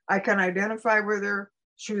woman. I can identify with her.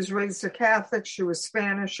 She was raised a Catholic. She was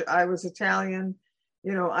Spanish. I was Italian.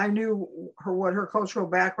 I knew what her cultural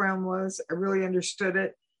background was. I really understood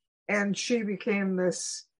it. And she became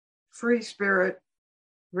this free spirit,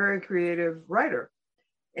 very creative writer.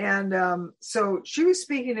 And so she was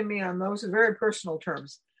speaking to me on those very personal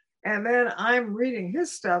terms. And then I'm reading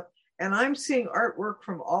his stuff and I'm seeing artwork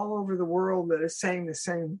from all over the world that is saying the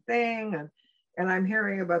same thing. And I'm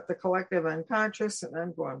hearing about the collective unconscious and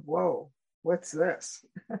I'm going, whoa, what's this?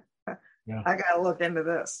 Yeah. I got to look into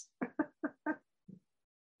this.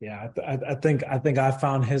 Yeah, I think I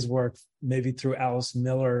found his work maybe through Alice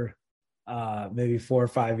Miller, maybe 4 or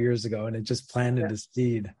 5 years ago, and it just planted a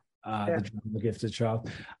seed. The Gifted Child.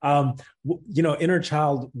 Inner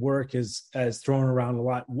child work is thrown around a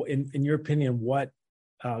lot. In your opinion, what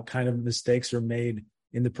kind of mistakes are made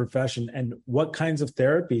in the profession, and what kinds of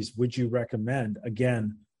therapies would you recommend?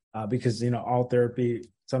 Again, because all therapy,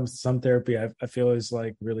 some therapy, I feel is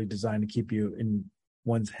like really designed to keep you in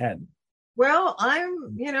one's head. Well,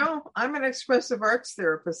 I'm an expressive arts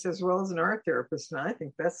therapist as well as an art therapist, and I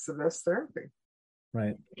think that's the best therapy.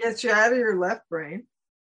 Right. It gets you out of your left brain,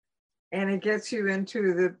 and it gets you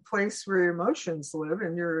into the place where your emotions live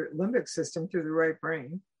in your limbic system through the right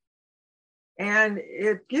brain. And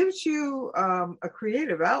it gives you a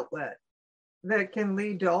creative outlet that can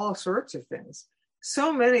lead to all sorts of things.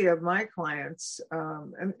 So many of my clients,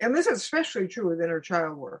 and this is especially true with inner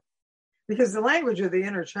child work, because the language of the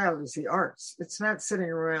inner child is the arts. It's not sitting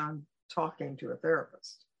around talking to a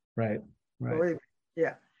therapist. Right. Believe me.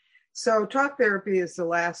 Yeah. So talk therapy is the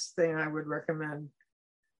last thing I would recommend,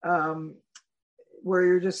 where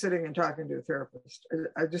you're just sitting and talking to a therapist.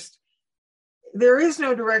 There is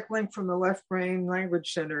no direct link from the left brain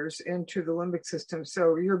language centers into the limbic system.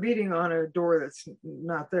 So you're beating on a door that's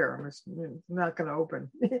not there. It's not going to open.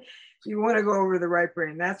 You want to go over to the right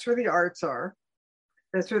brain. That's where the arts are.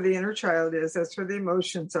 That's where the inner child is. That's where the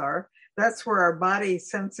emotions are. That's where our body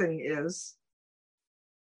sensing is.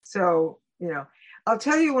 So, I'll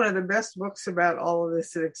tell you one of the best books about all of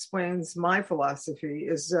this that explains my philosophy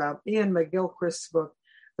is Ian McGilchrist's book,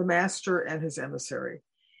 The Master and His Emissary.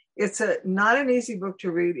 It's not an easy book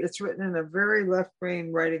to read. It's written in a very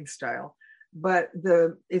left-brain writing style, but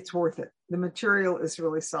it's worth it. The material is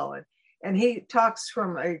really solid. And he talks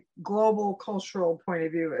from a global cultural point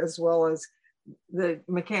of view as well as the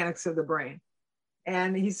mechanics of the brain.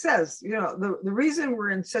 And he says, the reason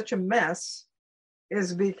we're in such a mess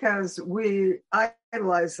is because we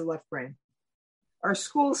idolize the left brain. Our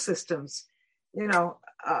school systems,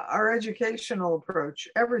 our educational approach,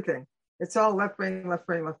 everything. It's all left brain, left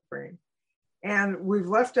brain, left brain. And we've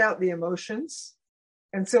left out the emotions.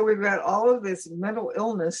 And so we've got all of this mental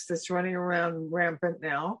illness that's running around rampant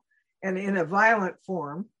now and in a violent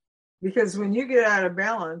form, because when you get out of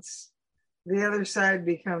balance, the other side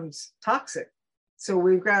becomes toxic. So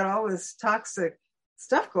we've got all this toxic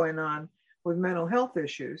stuff going on with mental health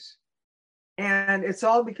issues. And it's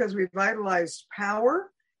all because we've vitalized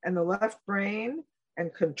power and the left brain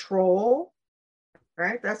and control,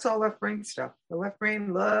 right? That's all left brain stuff. The left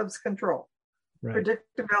brain loves control, right.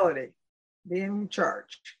 Predictability, being in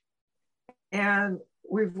charge. And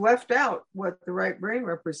we've left out what the right brain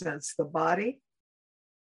represents, the body.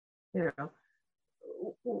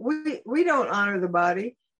 We don't honor the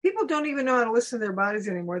body. People don't even know how to listen to their bodies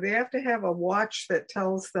anymore. They have to have a watch that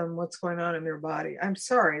tells them what's going on in their body. I'm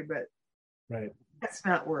sorry, but right. That's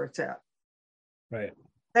not where it's at. Right.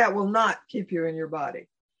 That will not keep you in your body.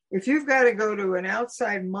 If you've got to go to an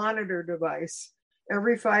outside monitor device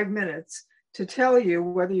every 5 minutes to tell you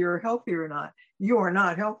whether you're healthy or not, you are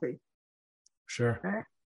not healthy. Sure. Right?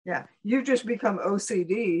 Yeah. You've just become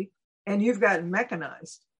OCD and you've gotten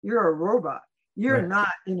mechanized. You're a robot. You're not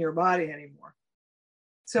in your body anymore.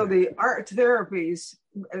 So the art therapies,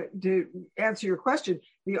 to answer your question,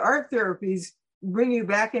 the art therapies bring you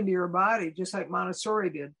back into your body, just like Montessori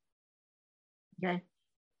did. Okay.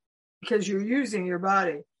 Because you're using your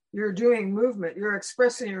body, you're doing movement, you're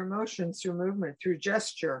expressing your emotions through movement, through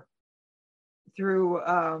gesture, through,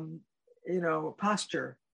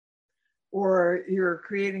 posture, or you're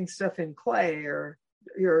creating stuff in clay, or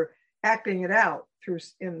you're acting it out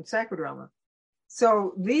in psychodrama.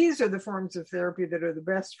 So these are the forms of therapy that are the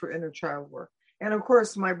best for inner child work. And of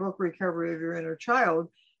course, my book, Recovery of Your Inner Child,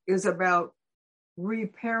 is about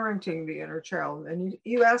reparenting the inner child. And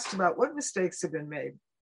you asked about what mistakes have been made.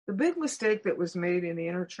 The big mistake that was made in the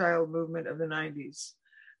inner child movement of the 90s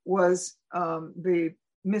was the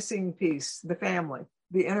missing piece, the family,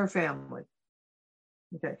 the inner family.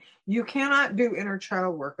 Okay. You cannot do inner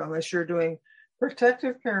child work unless you're doing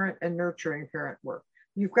protective parent and nurturing parent work.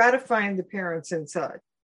 You've got to find the parents inside.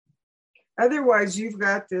 Otherwise, you've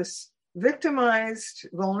got this victimized,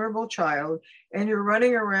 vulnerable child, and you're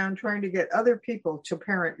running around trying to get other people to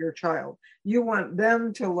parent your child. You want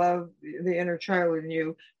them to love the inner child in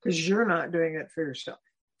you because you're not doing it for yourself.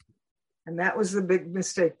 And that was the big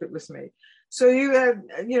mistake that was made. So you had,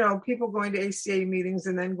 people going to ACA meetings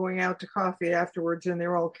and then going out to coffee afterwards, and they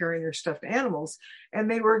were all carrying their stuffed animals,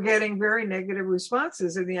 and they were getting very negative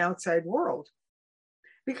responses in the outside world.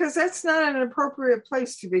 Because that's not an appropriate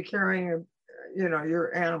place to be carrying,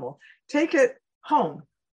 your animal. Take it home.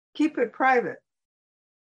 Keep it private.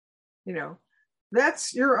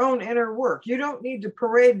 That's your own inner work. You don't need to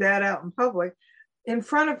parade that out in public in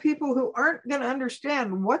front of people who aren't going to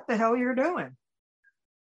understand what the hell you're doing.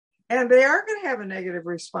 And they are going to have a negative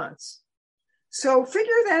response. So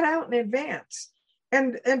figure that out in advance.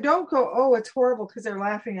 And don't go, oh, it's horrible because they're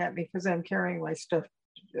laughing at me because I'm carrying my stuffed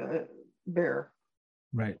bear.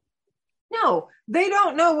 Right. No, they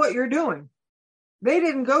don't know what you're doing. They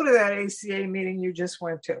didn't go to that ACA meeting you just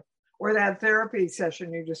went to, or that therapy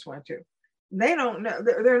session you just went to. They don't know.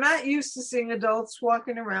 They're not used to seeing adults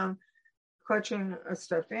walking around clutching a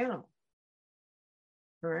stuffed animal.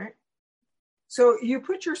 All right. So you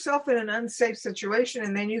put yourself in an unsafe situation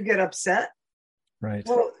and then you get upset. Right.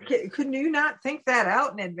 Well, couldn't you not think that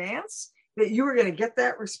out in advance, that you were going to get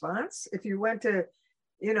that response if you went to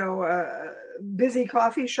a busy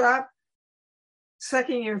coffee shop,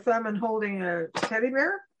 sucking your thumb and holding a teddy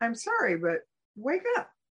bear? I'm sorry, but wake up.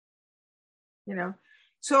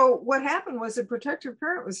 So what happened was a protective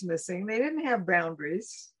parent was missing. They didn't have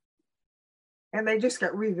boundaries, and they just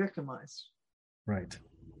got re-victimized. Right.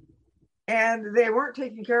 And they weren't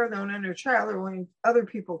taking care of their own inner child. They were wanting other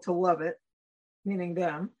people to love it, meaning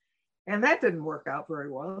them. And that didn't work out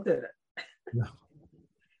very well, did it? No.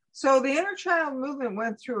 So the inner child movement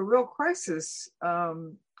went through a real crisis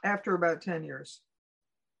after about 10 years.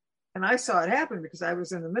 And I saw it happen because I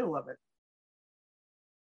was in the middle of it.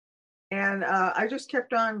 And I just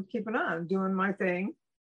kept on keeping on doing my thing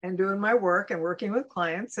and doing my work and working with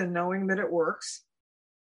clients and knowing that it works.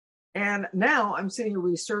 And now I'm seeing a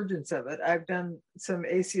resurgence of it. I've done some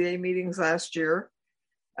ACA meetings last year,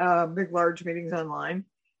 big, large meetings online.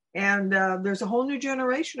 And there's a whole new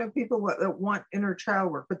generation of people that want inner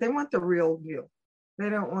child work, but they want the real deal. They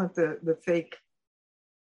don't want the fake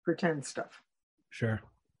pretend stuff. Sure.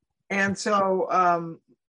 And so,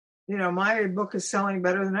 my book is selling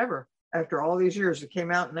better than ever after all these years. It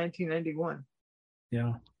came out in 1991.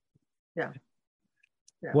 Yeah. Yeah.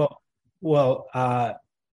 Well, I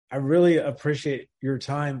really appreciate your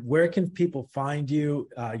time. Where can people find you,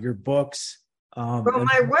 your books?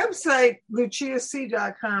 My website,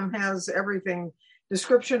 luciac.com, has everything,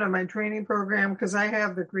 description of my training program, because I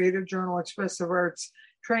have the Creative Journal Expressive Arts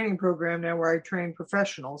training program now where I train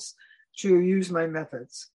professionals to use my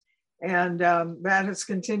methods. And that has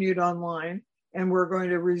continued online. And we're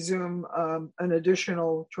going to resume an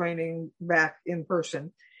additional training back in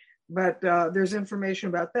person. But there's information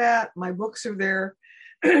about that. My books are there.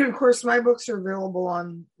 Of course, my books are available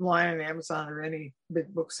online on Amazon or any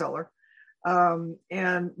big bookseller. They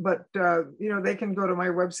can go to my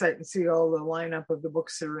website and see all the lineup of the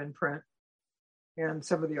books that are in print and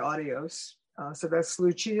some of the audios. So that's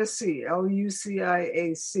LuciaC,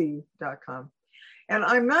 LuciAC.com. And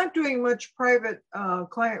I'm not doing much private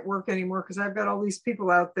client work anymore because I've got all these people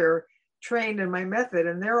out there trained in my method,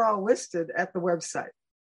 and they're all listed at the website.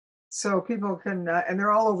 So people can, and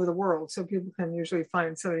they're all over the world, so people can usually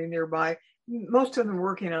find somebody nearby. Most of them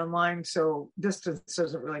working online, so distance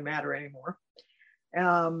doesn't really matter anymore.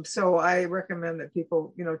 So I recommend that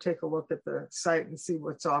people, take a look at the site and see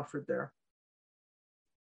what's offered there.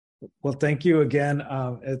 Well, thank you again.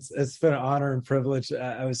 It's been an honor and privilege.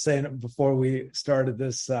 I was saying it before we started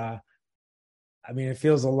this. It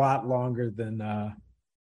feels a lot longer than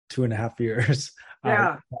 2.5 years.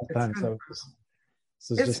 Yeah.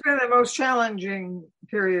 It's been the most challenging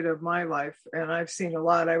period of my life, and I've seen a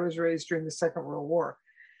lot. I was raised during the Second World War,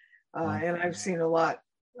 and I've seen a lot.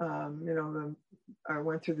 I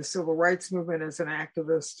went through the civil rights movement as an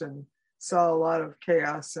activist and saw a lot of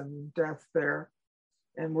chaos and death there,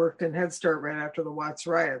 and worked in Head Start right after the Watts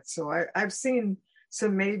riots. So I've seen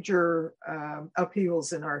some major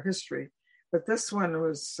upheavals in our history, but this one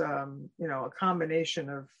was, a combination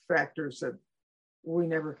of factors that we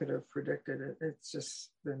never could have predicted. It's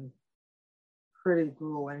just been pretty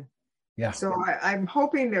grueling. Yeah. So I'm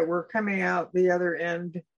hoping that we're coming out the other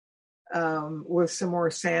end with some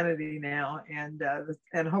more sanity now, and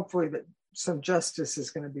hopefully that some justice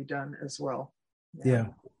is going to be done as well. Yeah.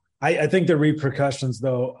 I think the repercussions,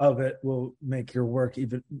 though, of it will make your work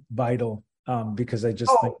even vital, because I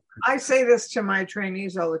just think... I say this to my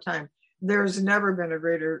trainees all the time. There's never been a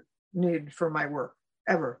greater need for my work,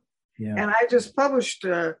 ever. Yeah. And I just published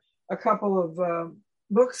a couple of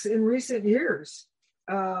books in recent years.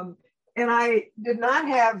 And I did not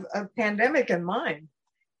have a pandemic in mind,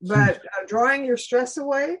 but Drawing Your Stress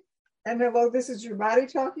Away and Hello, This Is Your Body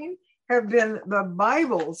Talking have been the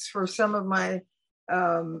Bibles for some of my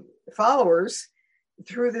followers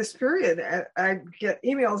through this period. I get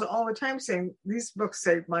emails all the time saying these books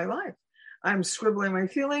saved my life. I'm scribbling my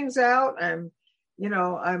feelings out. I'm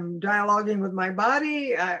dialoguing with my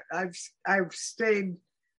body. I've stayed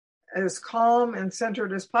as calm and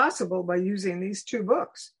centered as possible by using these 2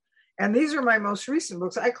 books. And these are my most recent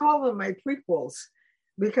books. I call them my prequels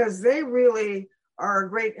because they really are a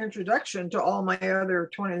great introduction to all my other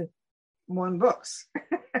 21 books.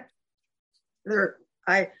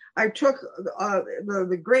 I took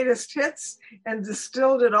the greatest hits and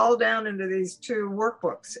distilled it all down into these 2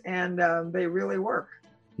 workbooks, and they really work.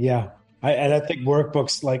 Yeah. I think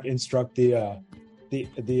workbooks like instruct the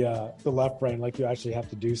left brain, like you actually have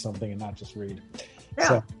to do something and not just read. Yeah.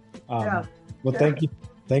 So, well,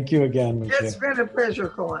 thank you again, Lucia. It's been a pleasure,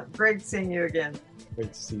 Colin. Great seeing you again.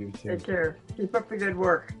 Great to see you too. Take care. Keep up the good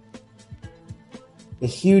work. A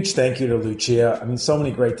huge thank you to Lucia. So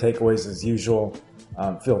many great takeaways as usual.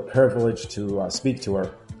 Feel privileged to speak to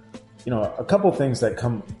her. A couple things that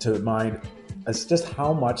come to mind is just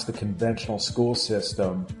how much the conventional school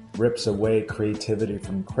system rips away creativity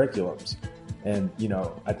from curriculums. And,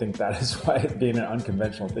 I think that is why being an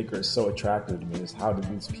unconventional thinker is so attractive to me, is how do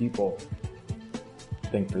these people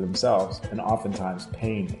think for themselves? And oftentimes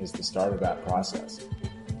pain is the start of that process.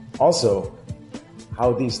 Also,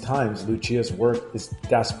 how these times Lucia's work is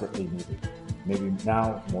desperately needed, maybe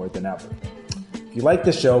now more than ever. If you like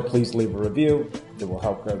the show, please leave a review. It will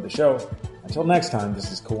help grow the show. Until next time,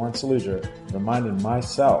 this is Kawan Saluja reminding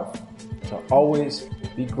myself to always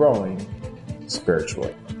be growing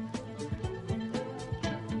spiritually.